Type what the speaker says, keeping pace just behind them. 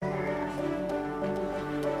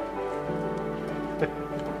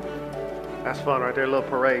That's fun right there, a little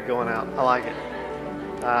parade going out. I like it.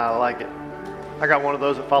 I like it. I got one of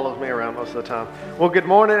those that follows me around most of the time. Well, good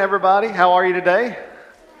morning, everybody. How are you today?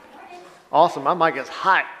 Awesome. My mic is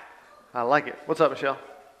hot. I like it. What's up, Michelle?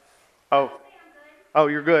 Oh,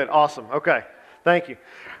 you're good. Awesome. Okay. Thank you.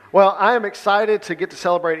 Well, I am excited to get to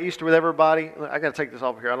celebrate Easter with everybody. I got to take this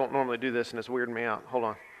off here. I don't normally do this, and it's weirding me out. Hold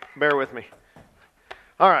on. Bear with me.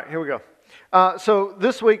 All right, here we go. So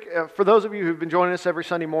this week, for those of you who've been joining us every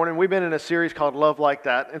Sunday morning, we've been in a series called Love Like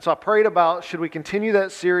That. And so I prayed about, should we continue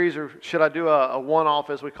that series or should I do a one-off,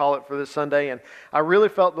 as we call it, for this Sunday? And I really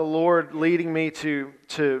felt the Lord leading me to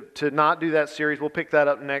not do that series. We'll pick that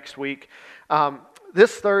up next week.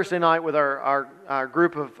 This Thursday night with our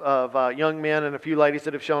group of young men and a few ladies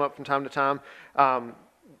that have shown up from time to time,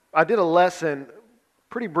 I did a lesson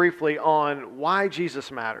pretty briefly on why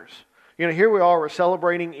Jesus matters. You know, here we are, we're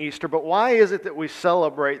celebrating Easter, but why is it that we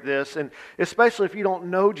celebrate this? And especially if you don't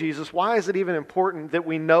know Jesus, why is it even important that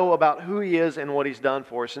we know about who He is and what He's done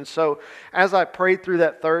for us? And so as I prayed through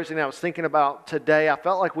that Thursday and I was thinking about today, I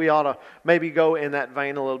felt like we ought to maybe go in that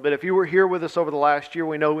vein a little bit. If you were here with us over the last year,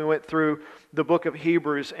 we know we went through the book of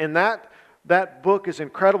Hebrews, and that book is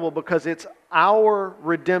incredible because it's our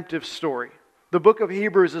redemptive story. The book of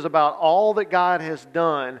Hebrews is about all that God has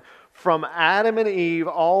done from Adam and Eve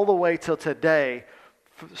all the way till today,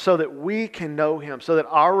 so that we can know Him, so that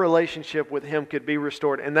our relationship with Him could be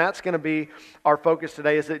restored. And that's going to be our focus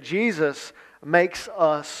today, is that Jesus makes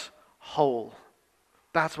us whole.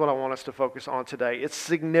 That's what I want us to focus on today. It's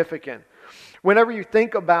significant. Whenever you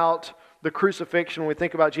think about the crucifixion, when we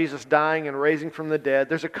think about Jesus dying and raising from the dead,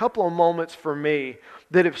 there's a couple of moments for me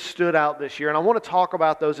that have stood out this year. And I want to talk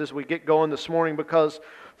about those as we get going this morning, because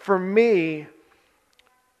for me,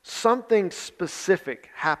 something specific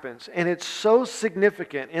happens, and it's so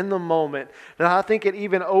significant in the moment that I think it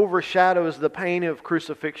even overshadows the pain of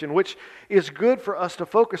crucifixion, which is good for us to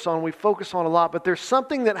focus on. We focus on a lot, but there's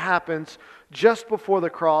something that happens just before the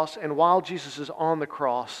cross and while Jesus is on the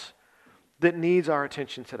cross that needs our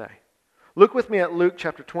attention today. Look with me at Luke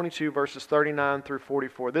chapter 22, verses 39 through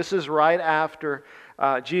 44. This is right after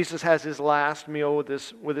Jesus has His last meal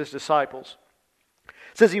with His disciples.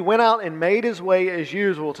 It says, He went out and made His way as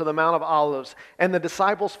usual to the Mount of Olives, and the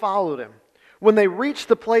disciples followed Him. When they reached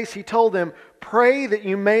the place, He told them, "Pray that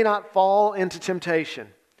you may not fall into temptation."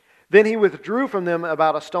 Then He withdrew from them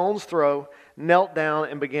about a stone's throw, knelt down,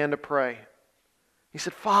 and began to pray. He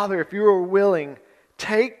said, "Father, if you are willing,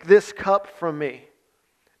 take this cup from me.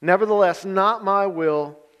 Nevertheless, not my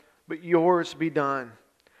will, but yours be done."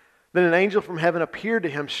 Then an angel from heaven appeared to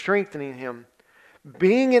him, strengthening him.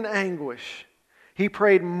 Being in anguish, he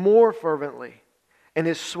prayed more fervently, and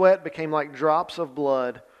his sweat became like drops of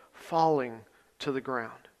blood falling to the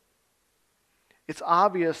ground. It's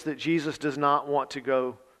obvious that Jesus does not want to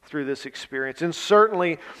go through this experience. And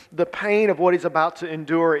certainly the pain of what He's about to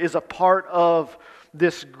endure is a part of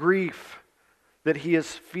this grief that He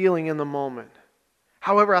is feeling in the moment.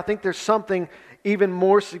 However, I think there's something even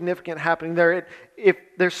more significant happening there. If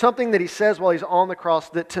there's something that He says while He's on the cross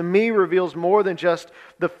that to me reveals more than just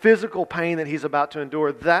the physical pain that He's about to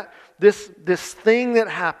endure, that this thing that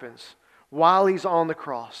happens while He's on the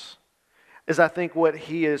cross is, I think, what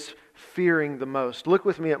He is fearing the most. Look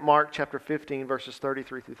with me at Mark chapter 15, verses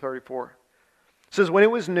 33 through 34. It says, "When it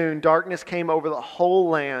was noon, darkness came over the whole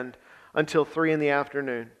land until 3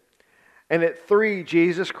 p.m. And at 3,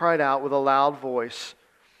 Jesus cried out with a loud voice,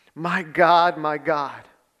 my God,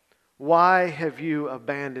 why have you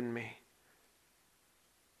abandoned me?"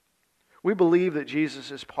 We believe that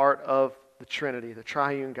Jesus is part of the Trinity, the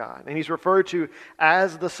triune God. And He's referred to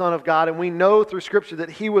as the Son of God. And we know through Scripture that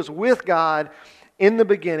He was with God in the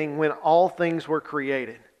beginning when all things were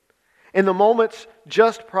created. In the moments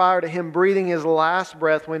just prior to Him breathing His last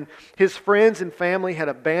breath, when His friends and family had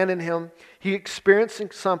abandoned Him, He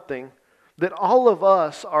experienced something that all of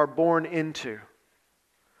us are born into.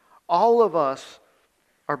 All of us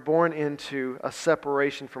are born into a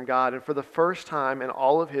separation from God. And for the first time in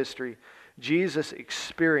all of history, Jesus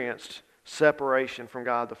experienced separation from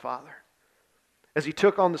God the Father. As He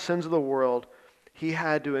took on the sins of the world, He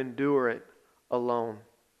had to endure it alone.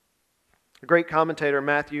 A great commentator,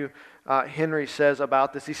 Matthew Henry, says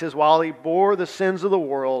about this, he says, "While He bore the sins of the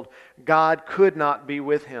world, God could not be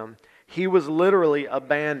with Him. He was literally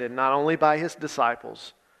abandoned, not only by His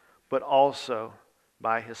disciples, but also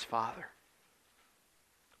by His Father."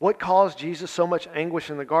 What caused Jesus so much anguish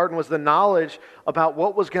in the garden was the knowledge about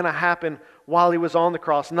what was going to happen while He was on the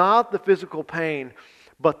cross. Not the physical pain,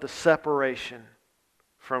 but the separation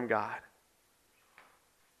from God.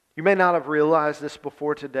 You may not have realized this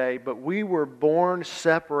before today, but we were born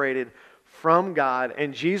separated from God,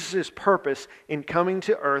 and Jesus' purpose in coming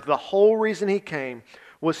to earth, the whole reason he came,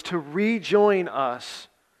 was to rejoin us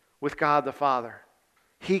with God the Father.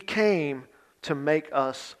 He came to make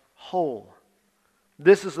us whole.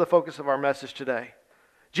 This is the focus of our message today.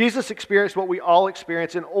 Jesus experienced what we all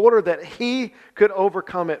experience in order that he could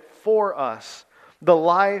overcome it for us. The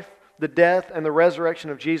life, the death, and the resurrection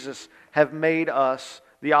of Jesus have made us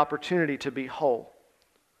the opportunity to be whole.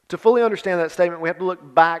 To fully understand that statement, we have to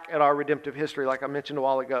look back at our redemptive history, like I mentioned a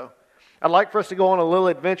while ago. I'd like for us to go on a little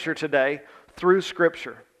adventure today through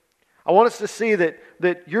Scripture. I want us to see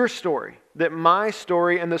that your story, that my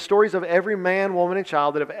story, and the stories of every man, woman, and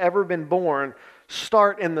child that have ever been born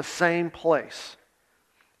start in the same place.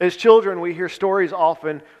 As children, we hear stories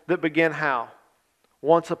often that begin how?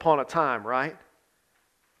 Once upon a time, right?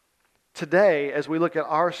 Today, as we look at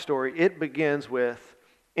our story, it begins with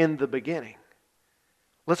in the beginning.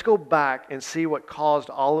 Let's go back and see what caused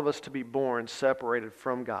all of us to be born separated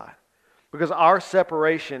from God. Because our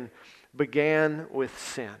separation began with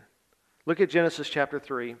sin. Look at Genesis chapter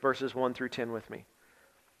 3, verses 1 through 10 with me.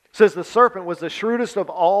 It says, "The serpent was the shrewdest of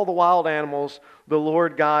all the wild animals the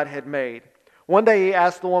Lord God had made. One day he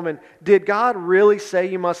asked the woman, 'Did God really say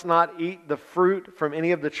you must not eat the fruit from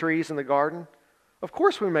any of the trees in the garden?' 'Of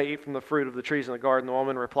course we may eat from the fruit of the trees in the garden,' the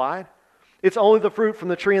woman replied. 'It's only the fruit from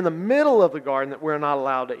the tree in the middle of the garden that we're not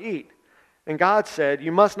allowed to eat.' And God said,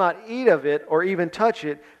 'You must not eat of it or even touch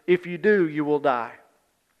it. If you do, you will die.'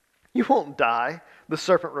 'You won't die,' the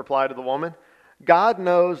serpent replied to the woman. 'God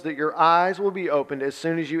knows that your eyes will be opened as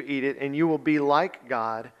soon as you eat it, and you will be like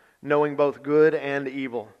God, knowing both good and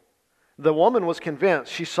evil.' The woman was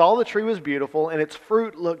convinced. She saw the tree was beautiful, and its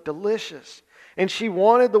fruit looked delicious. And she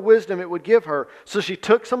wanted the wisdom it would give her, so she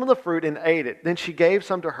took some of the fruit and ate it. Then she gave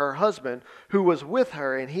some to her husband, who was with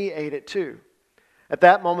her, and he ate it too. At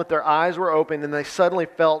that moment their eyes were opened, and they suddenly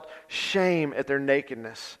felt shame at their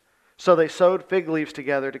nakedness. So they sewed fig leaves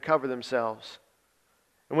together to cover themselves.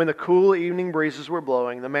 And when the cool evening breezes were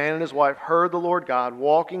blowing, the man and his wife heard the Lord God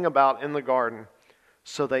walking about in the garden.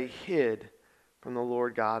 So they hid from the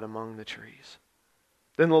Lord God among the trees.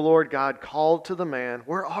 Then the Lord God called to the man,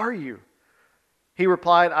 'Where are you?' He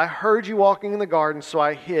replied, 'I heard you walking in the garden, so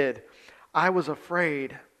I hid. I was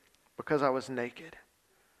afraid because I was naked.'"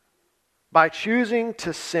 By choosing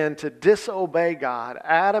to sin, to disobey God,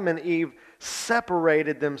 Adam and Eve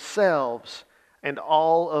separated themselves and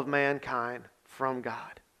all of mankind from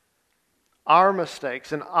God. Our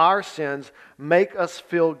mistakes and our sins make us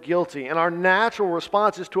feel guilty, and our natural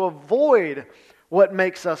response is to avoid what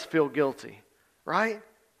makes us feel guilty, right?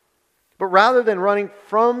 But rather than running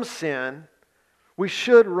from sin, we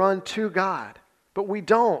should run to God, but we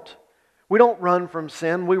don't. We don't run from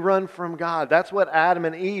sin, we run from God. That's what Adam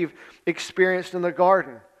and Eve experienced in the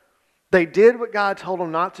garden. They did what God told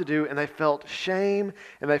them not to do, and they felt shame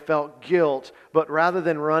and they felt guilt, but rather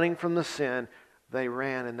than running from the sin, they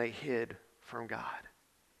ran and they hid from God.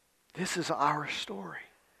 This is our story.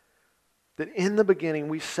 That in the beginning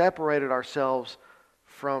we separated ourselves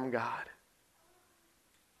from God.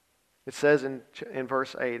 It says in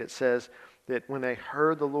verse 8, it says that when they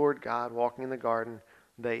heard the Lord God walking in the garden,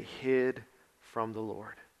 they hid from the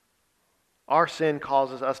Lord. Our sin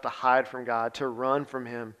causes us to hide from God, to run from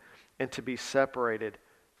Him, and to be separated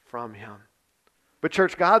from Him. But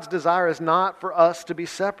church, God's desire is not for us to be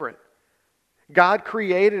separate. God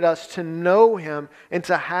created us to know Him and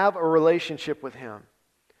to have a relationship with Him.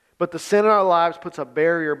 But the sin in our lives puts a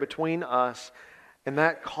barrier between us, and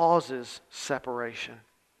that causes separation.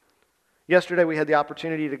 Yesterday we had the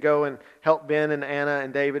opportunity to go and help Ben and Anna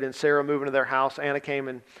and David and Sarah move into their house. Anna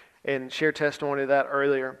came and shared testimony of that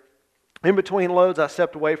earlier. In between loads, I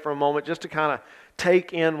stepped away for a moment just to kind of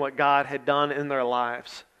take in what God had done in their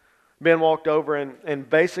lives. Ben walked over and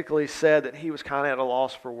basically said that he was kind of at a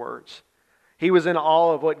loss for words. He was in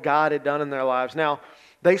awe of what God had done in their lives. Now,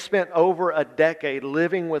 they spent over a decade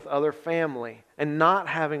living with other family and not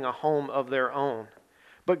having a home of their own.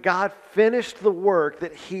 But God finished the work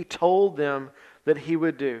that He told them that He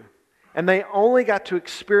would do. And they only got to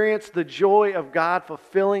experience the joy of God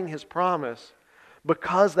fulfilling His promise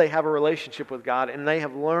because they have a relationship with God and they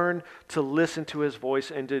have learned to listen to His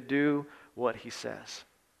voice and to do what He says.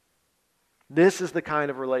 This is the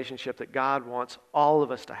kind of relationship that God wants all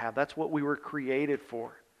of us to have. That's what we were created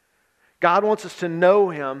for. God wants us to know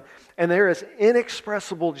Him, and there is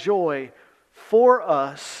inexpressible joy for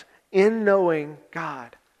us in knowing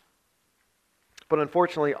God. But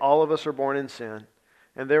unfortunately, all of us are born in sin,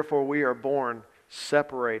 and therefore we are born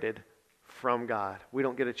separated from God. We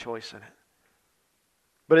don't get a choice in it.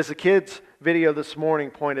 But as the kids' video this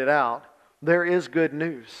morning pointed out, there is good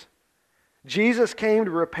news. Jesus came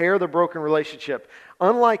to repair the broken relationship.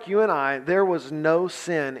 Unlike you and I, there was no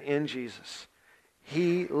sin in Jesus.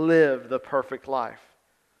 He lived the perfect life.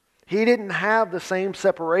 He didn't have the same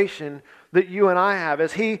separation that you and I have.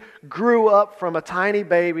 As he grew up from a tiny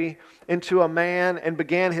baby into a man and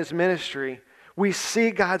began his ministry, we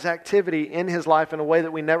see God's activity in his life in a way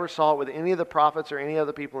that we never saw it with any of the prophets or any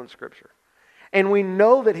other people in Scripture. And we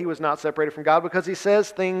know that he was not separated from God because he says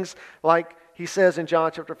things like he says in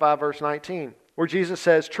John chapter 5, verse 19, where Jesus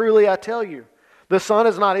says, "Truly I tell you, the Son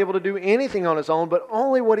is not able to do anything on his own, but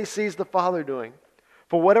only what he sees the Father doing.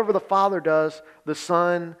 For whatever the Father does, the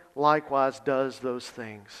Son likewise does those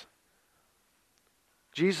things."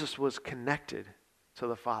 Jesus was connected to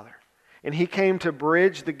the Father. And he came to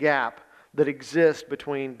bridge the gap that exists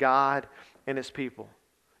between God and his people.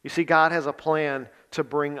 You see, God has a plan to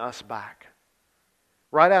bring us back.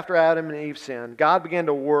 Right after Adam and Eve sinned, God began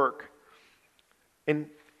to work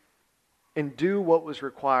and do what was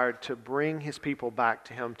required to bring his people back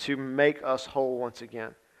to him, to make us whole once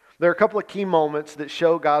again. There are a couple of key moments that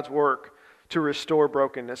show God's work to restore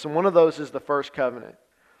brokenness, and one of those is the first covenant.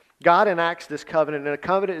 God enacts this covenant, and a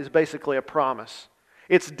covenant is basically a promise.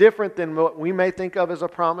 It's different than what we may think of as a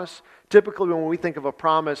promise. Typically, when we think of a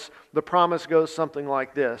promise, the promise goes something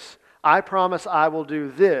like this: I promise I will do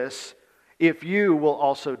this if you will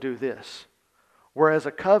also do this. Whereas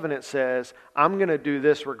a covenant says, I'm going to do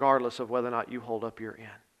this regardless of whether or not you hold up your end.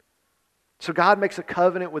 So God makes a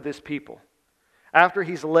covenant with his people. After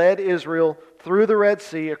he's led Israel through the Red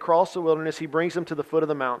Sea, across the wilderness, he brings them to the foot of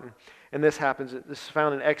the mountain. And this happens. This is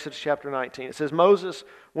found in Exodus chapter 19. It says, Moses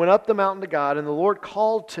went up the mountain to God, and the Lord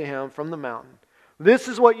called to him from the mountain. This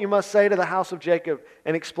is what you must say to the house of Jacob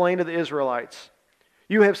and explain to the Israelites.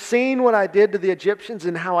 You have seen what I did to the Egyptians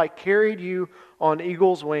and how I carried you on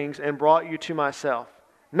eagle's wings and brought you to myself.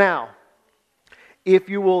 Now, if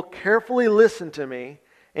you will carefully listen to me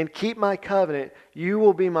and keep my covenant, you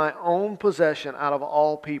will be my own possession out of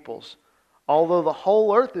all peoples, although the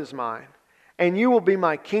whole earth is mine. And you will be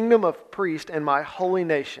my kingdom of priests and my holy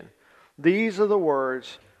nation. These are the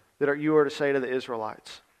words that you are to say to the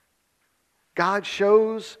Israelites. God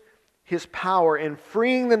shows his power in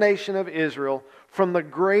freeing the nation of Israel from the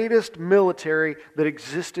greatest military that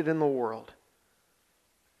existed in the world.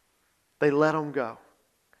 They let them go.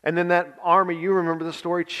 And then that army, you remember the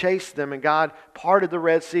story, chased them, and God parted the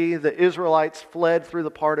Red Sea. The Israelites fled through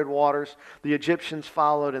the parted waters. The Egyptians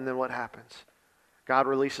followed, and then what happens? God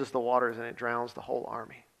releases the waters and it drowns the whole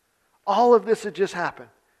army. All of this had just happened.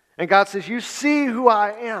 And God says, you see who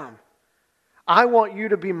I am. I want you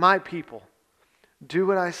to be my people. Do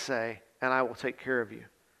what I say and I will take care of you.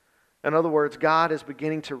 In other words, God is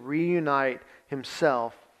beginning to reunite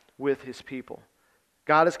himself with his people.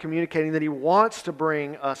 God is communicating that he wants to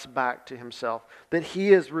bring us back to himself, that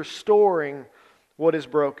he is restoring what is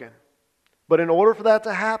broken. But in order for that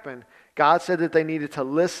to happen, God said that they needed to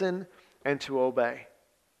listen and to obey.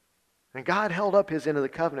 And God held up his end of the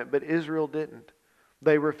covenant, but Israel didn't.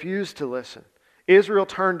 They refused to listen. Israel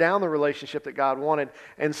turned down the relationship that God wanted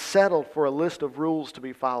and settled for a list of rules to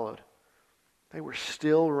be followed. They were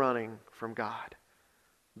still running from God.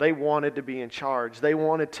 They wanted to be in charge. They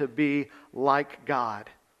wanted to be like God,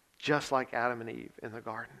 just like Adam and Eve in the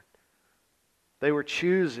garden. They were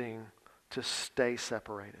choosing to stay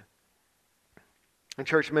separated. In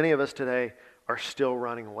church, many of us today are still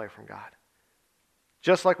running away from God.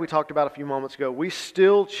 Just like we talked about a few moments ago, we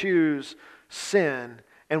still choose sin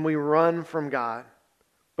and we run from God.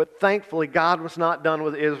 But thankfully, God was not done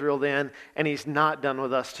with Israel then, and he's not done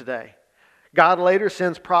with us today. God later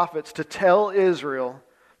sends prophets to tell Israel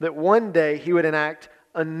that one day he would enact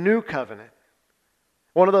a new covenant.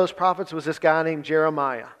 One of those prophets was this guy named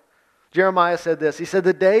Jeremiah. Jeremiah said this. He said,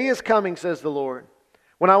 "The day is coming, says the Lord,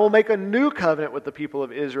 when I will make a new covenant with the people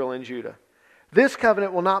of Israel and Judah. This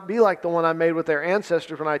covenant will not be like the one I made with their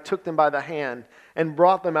ancestors when I took them by the hand and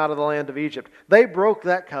brought them out of the land of Egypt. They broke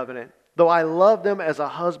that covenant, though I loved them as a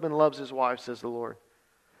husband loves his wife, says the Lord.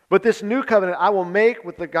 But this new covenant I will make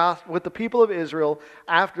with the people of Israel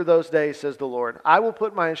after those days, says the Lord. I will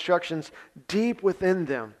put my instructions deep within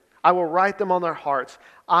them. I will write them on their hearts.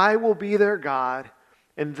 I will be their God,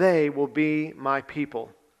 and they will be my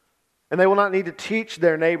people. And they will not need to teach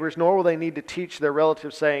their neighbors, nor will they need to teach their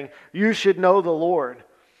relatives, saying, 'You should know the Lord.'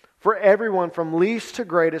 For everyone from least to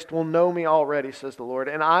greatest will know me already, says the Lord.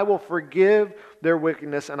 And I will forgive their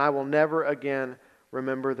wickedness, and I will never again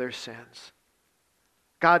remember their sins."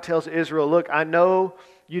 God tells Israel, look, I know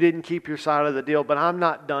you didn't keep your side of the deal, but I'm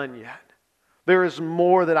not done yet. There is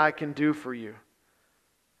more that I can do for you.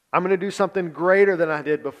 I'm going to do something greater than I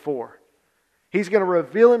did before. He's going to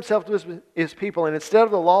reveal himself to his people, and instead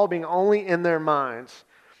of the law being only in their minds,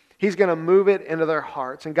 he's going to move it into their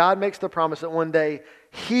hearts. And God makes the promise that one day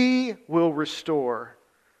he will restore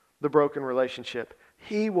the broken relationship.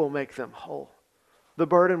 He will make them whole. The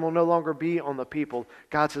burden will no longer be on the people.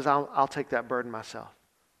 God says, I'll take that burden myself.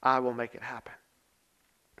 I will make it happen.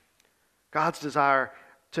 God's desire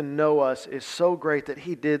to know us is so great that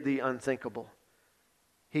he did the unthinkable.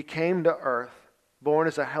 He came to earth, born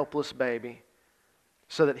as a helpless baby,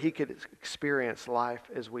 so that he could experience life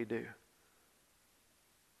as we do.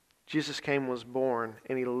 Jesus came, was born,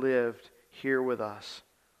 and he lived here with us.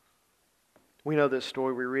 We know this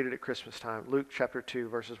story. We read it at Christmas time. Luke chapter 2,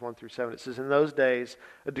 verses 1 through 7. It says, "In those days,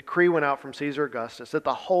 a decree went out from Caesar Augustus that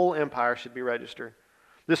the whole empire should be registered.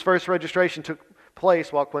 This first registration took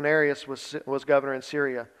place while Quirinius was governor in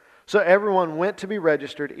Syria. So everyone went to be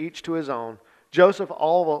registered, each to his own. Joseph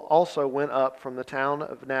also went up from the town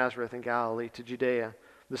of Nazareth in Galilee to Judea,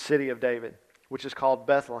 the city of David, which is called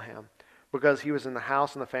Bethlehem, because he was in the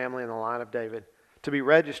house and the family and the line of David, to be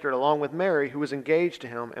registered along with Mary, who was engaged to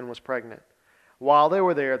him and was pregnant. While they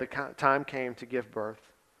were there, the time came to give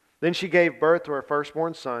birth. Then she gave birth to her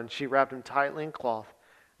firstborn son. She wrapped him tightly in cloth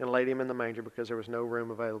and laid him in the manger because there was no room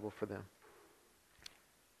available for them."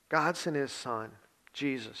 God sent his son,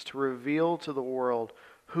 Jesus, to reveal to the world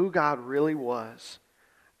who God really was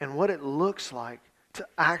and what it looks like to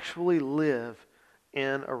actually live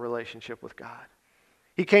in a relationship with God.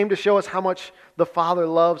 He came to show us how much the Father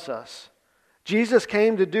loves us. Jesus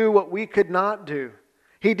came to do what we could not do.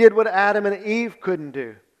 He did what Adam and Eve couldn't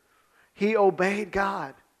do. He obeyed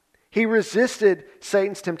God. He resisted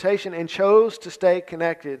Satan's temptation and chose to stay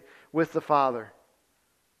connected with the Father.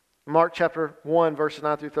 Mark chapter 1, verses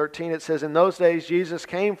 9 through 13, it says, "In those days Jesus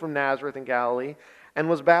came from Nazareth in Galilee and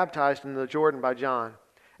was baptized in the Jordan by John.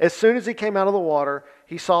 As soon as he came out of the water,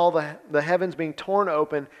 he saw the heavens being torn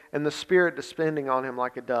open and the Spirit descending on him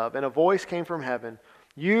like a dove. And a voice came from heaven,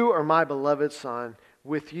 'You are my beloved Son.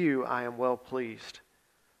 With you I am well pleased.'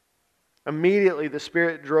 Immediately the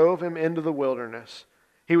Spirit drove him into the wilderness.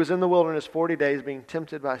 He was in the wilderness 40 days being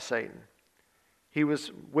tempted by Satan. He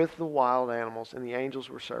was with the wild animals and the angels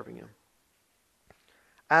were serving him."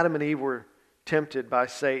 Adam and Eve were tempted by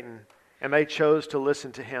Satan and they chose to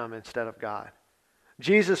listen to him instead of God.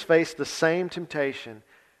 Jesus faced the same temptation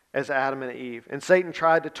as Adam and Eve. And Satan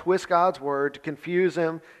tried to twist God's word, to confuse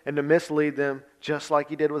them and to mislead them, just like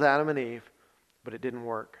he did with Adam and Eve. But it didn't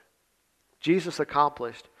work. Jesus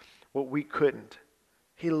accomplished what we couldn't.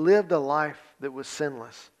 He lived a life that was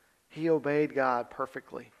sinless. He obeyed God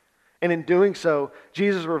perfectly. And in doing so,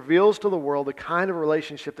 Jesus reveals to the world the kind of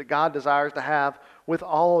relationship that God desires to have with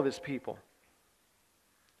all of his people.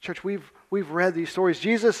 Church, we've read these stories.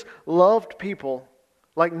 Jesus loved people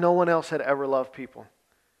like no one else had ever loved people.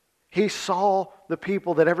 He saw the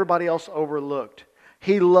people that everybody else overlooked.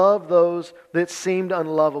 He loved those that seemed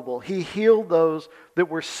unlovable. He healed those that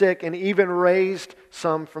were sick and even raised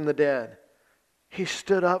some from the dead. He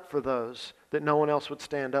stood up for those that no one else would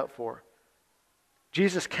stand up for.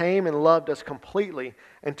 Jesus came and loved us completely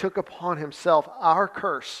and took upon himself our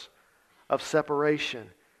curse of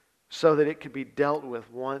separation so that it could be dealt with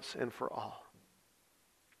once and for all.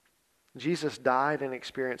 Jesus died and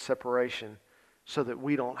experienced separation so that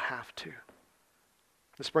we don't have to.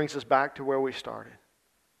 This brings us back to where we started.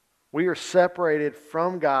 We are separated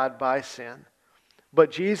from God by sin,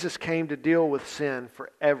 but Jesus came to deal with sin for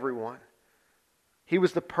everyone. He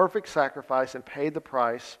was the perfect sacrifice and paid the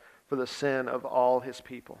price for the sin of all his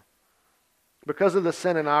people. Because of the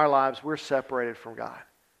sin in our lives, we're separated from God.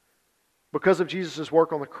 Because of Jesus'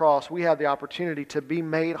 work on the cross, we have the opportunity to be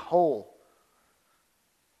made whole.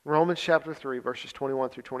 Romans chapter 3, verses 21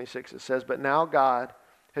 through 26, it says, "But now God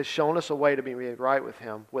has shown us a way to be made right with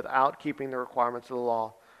him without keeping the requirements of the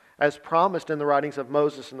law, as promised in the writings of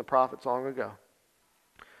Moses and the prophets long ago.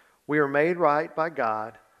 We are made right by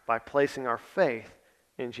God by placing our faith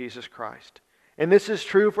in Jesus Christ. And this is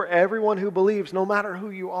true for everyone who believes, no matter who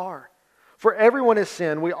you are. For everyone has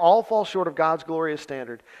sinned. We all fall short of God's glorious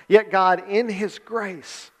standard. Yet God, in his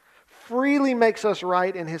grace, freely makes us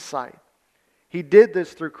right in his sight. He did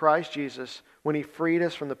this through Christ Jesus when he freed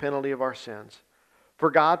us from the penalty of our sins. For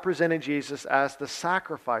God presented Jesus as the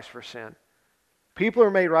sacrifice for sin. People are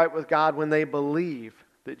made right with God when they believe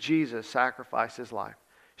that Jesus sacrificed his life,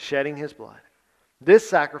 shedding his blood. This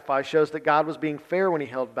sacrifice shows that God was being fair when he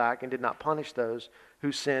held back and did not punish those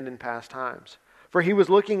who sinned in past times. For he was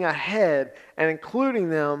looking ahead and including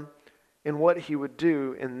them in what he would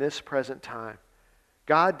do in this present time.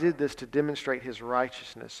 God did this to demonstrate his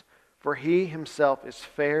righteousness, for he himself is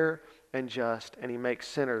fair and just, and he makes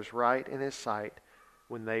sinners right in his sight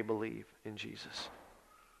when they believe in Jesus.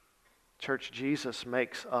 Church, Jesus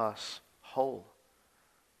makes us whole.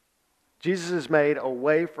 Jesus has made a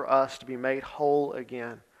way for us to be made whole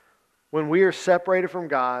again. When we are separated from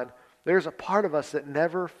God, there's a part of us that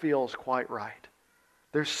never feels quite right.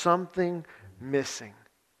 There's something missing.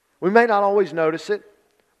 We may not always notice it,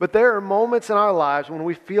 but there are moments in our lives when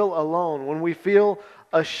we feel alone, when we feel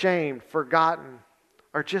ashamed, forgotten,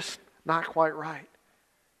 or just not quite right.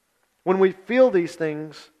 When we feel these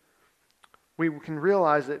things, we can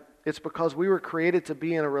realize that it's because we were created to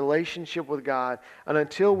be in a relationship with God, and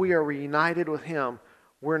until we are reunited with Him,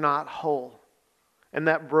 we're not whole. And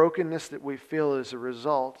that brokenness that we feel is a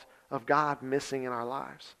result of God missing in our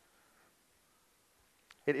lives.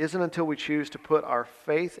 It isn't until we choose to put our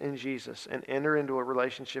faith in Jesus and enter into a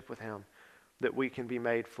relationship with Him that we can be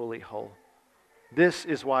made fully whole. This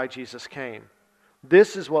is why Jesus came.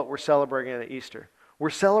 This is what we're celebrating at Easter.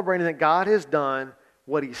 We're celebrating that God has done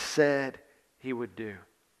what He said He would do.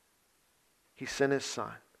 He sent His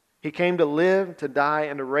Son. He came to live, to die,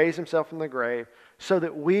 and to raise Himself from the grave so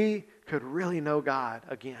that we could really know God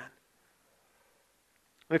again.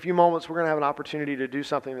 In a few moments, we're going to have an opportunity to do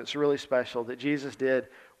something that's really special that Jesus did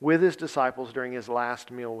with His disciples during His last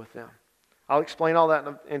meal with them. I'll explain all that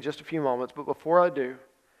in just a few moments, but before I do,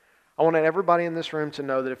 I want everybody in this room to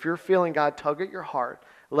know that if you're feeling God tug at your heart,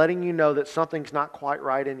 letting you know that something's not quite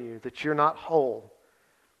right in you, that you're not whole,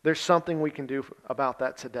 there's something we can do about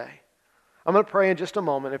that today. I'm going to pray in just a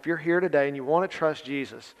moment. If you're here today and you want to trust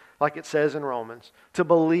Jesus, like it says in Romans, to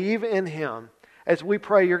believe in Him, as we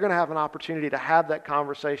pray, you're going to have an opportunity to have that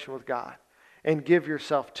conversation with God and give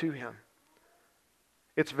yourself to Him.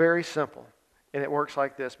 It's very simple, and it works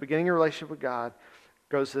like this. Beginning a relationship with God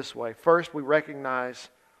goes this way. First, we recognize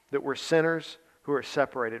that we're sinners who are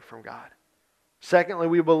separated from God. Secondly,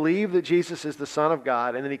 we believe that Jesus is the Son of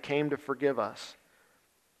God and that He came to forgive us.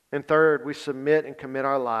 And third, we submit and commit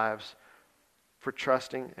our lives for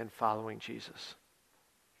trusting and following Jesus.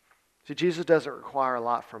 See, Jesus doesn't require a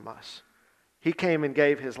lot from us. He came and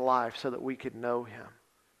gave His life so that we could know Him.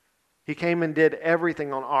 He came and did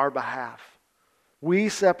everything on our behalf. We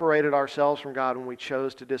separated ourselves from God when we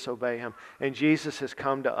chose to disobey Him. And Jesus has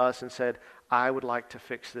come to us and said, I would like to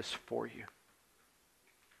fix this for you.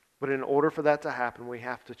 But in order for that to happen, we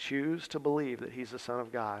have to choose to believe that He's the Son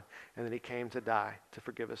of God and that He came to die to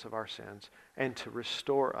forgive us of our sins and to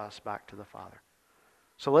restore us back to the Father.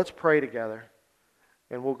 So let's pray together,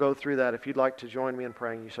 and we'll go through that. If you'd like to join me in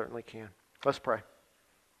praying, you certainly can. Let's pray.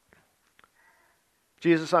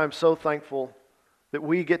 Jesus, I'm so thankful that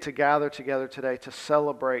we get to gather together today to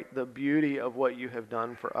celebrate the beauty of what You have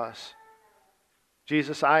done for us.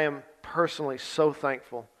 Jesus, I am personally so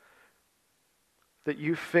thankful that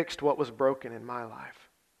You fixed what was broken in my life,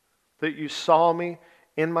 that You saw me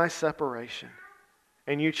in my separation,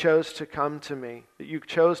 and You chose to come to me, that You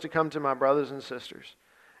chose to come to my brothers and sisters,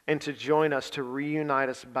 and to join us, to reunite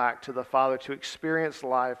us back to the Father, to experience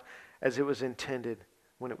life as it was intended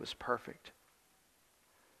when it was perfect.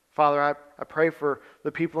 Father, I pray for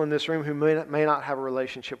the people in this room who may not have a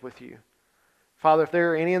relationship with You. Father, if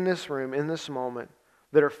there are any in this room, in this moment,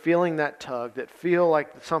 that are feeling that tug, that feel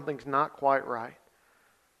like something's not quite right,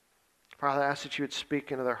 Father, I ask that You would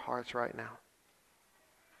speak into their hearts right now.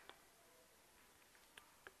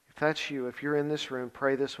 If that's you, if you're in this room,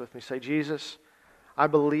 pray this with me. Say, Jesus, I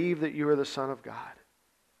believe that You are the Son of God.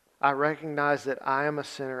 I recognize that I am a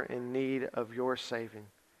sinner in need of Your saving.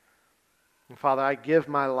 And Father, I give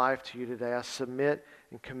my life to You today. I submit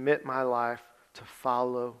and commit my life to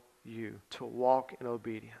follow You, to walk in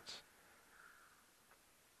obedience.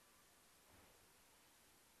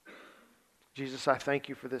 Jesus, I thank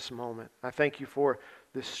You for this moment. I thank You for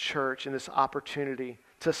this church and this opportunity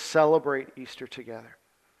to celebrate Easter together.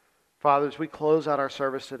 Father, as we close out our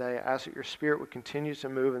service today, I ask that Your Spirit would continue to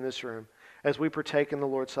move in this room. As we partake in the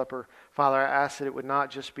Lord's Supper, Father, I ask that it would not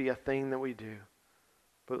just be a thing that we do,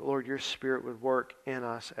 but Lord, Your Spirit would work in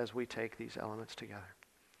us as we take these elements together.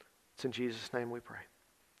 It's in Jesus' name we pray.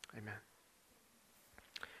 Amen.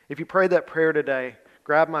 If you prayed that prayer today,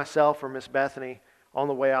 grab myself or Miss Bethany on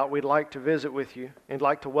the way out. We'd like to visit with you and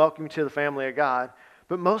like to welcome you to the family of God.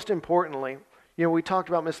 But most importantly, we talked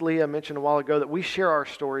about, Miss Leah mentioned a while ago, that we share our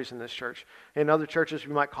stories in this church. In other churches,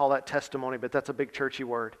 we might call that testimony, but that's a big churchy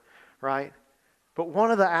word, right? But one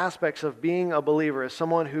of the aspects of being a believer as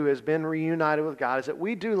someone who has been reunited with God is that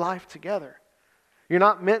we do life together. You're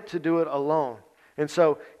not meant to do it alone. And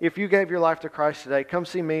so if you gave your life to Christ today, come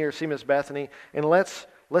see me or see Miss Bethany, and let's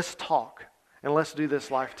talk and let's do this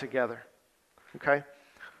life together. Okay?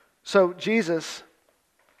 So Jesus,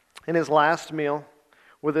 in His last meal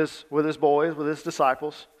with his boys, with His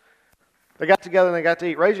disciples, They got together and they got to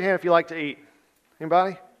eat. Raise your hand if you like to eat.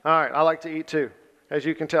 Anybody? All right, I like to eat too. As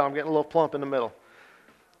you can tell, I'm getting a little plump in the middle.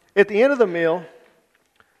 At the end of the meal,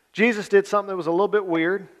 Jesus did something that was a little bit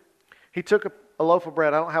weird. He took a loaf of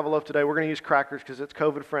bread. I don't have a loaf today. We're going to use crackers because it's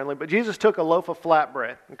COVID friendly. But Jesus took a loaf of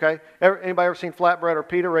flatbread. Okay? Anybody ever seen flatbread or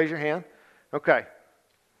pita? Raise your hand. Okay.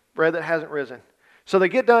 Bread that hasn't risen. So they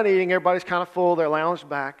get done eating. Everybody's kind of full. They're lounged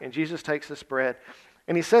back. And Jesus takes this bread.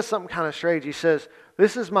 And he says something kind of strange. He says,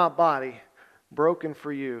 "This is my body broken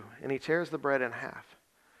for you." And he tears the bread in half.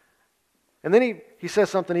 And then he says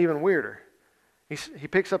something even weirder. He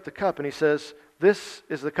picks up the cup and he says, "This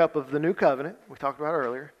is the cup of the new covenant," we talked about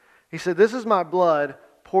earlier. He said, "This is my blood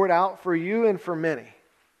poured out for you and for many."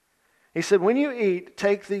 He said, "When you eat,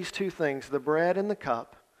 take these two things, the bread and the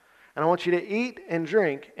cup, and I want you to eat and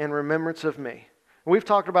drink in remembrance of me." We've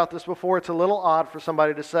talked about this before. It's a little odd for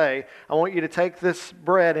somebody to say, "I want you to take this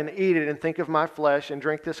bread and eat it and think of my flesh and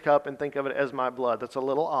drink this cup and think of it as my blood." That's a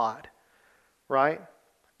little odd, right?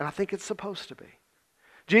 And I think it's supposed to be.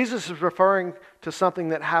 Jesus is referring to something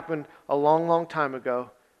that happened a long, long time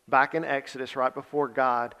ago, back in Exodus, right before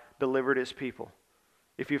God delivered his people.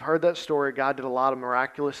 If you've heard that story, God did a lot of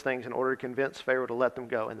miraculous things in order to convince Pharaoh to let them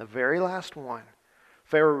go. And the very last one,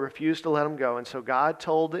 Pharaoh refused to let them go. And so God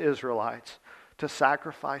told the Israelites to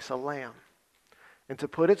sacrifice a lamb and to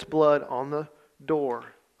put its blood on the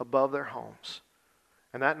door above their homes.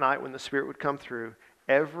 And that night when the Spirit would come through,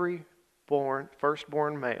 every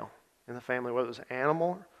firstborn male in the family, whether it was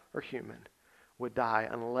animal or human, would die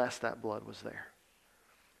unless that blood was there.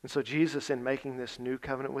 And so Jesus, in making this new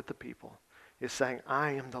covenant with the people, is saying,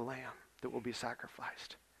 "I am the lamb that will be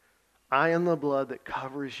sacrificed. I am the blood that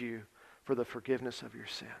covers you for the forgiveness of your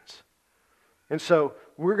sins." And so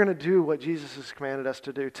we're going to do what Jesus has commanded us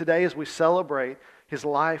to do. Today, as we celebrate his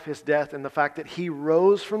life, his death, and the fact that he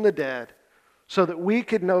rose from the dead so that we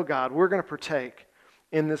could know God, we're going to partake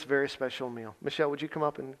in this very special meal. Michelle, would you come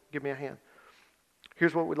up and give me a hand?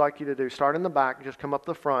 Here's what we'd like you to do. Start in the back, just come up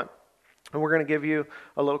the front. And we're going to give you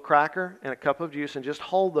a little cracker and a cup of juice, and just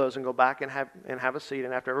hold those and go back and have a seat.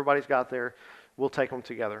 And after everybody's got there, we'll take them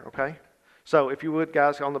together, okay? So if you would,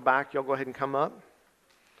 guys, on the back, y'all go ahead and come up.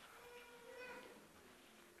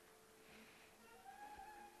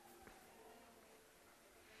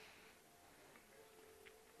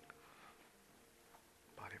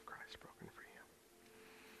 Body of Christ broken for you.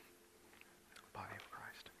 Body of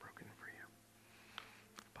Christ broken for you.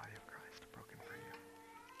 Body of Christ broken for you.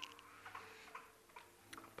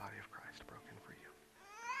 Body of Christ broken for you.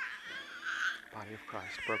 Body of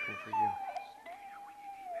Christ broken for you.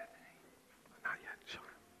 Not yet, sure.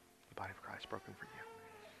 The body of Christ broken for you.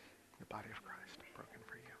 The body of Christ broken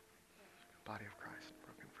for you. The body of Christ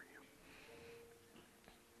broken for you.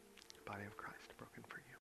 The body of Christ.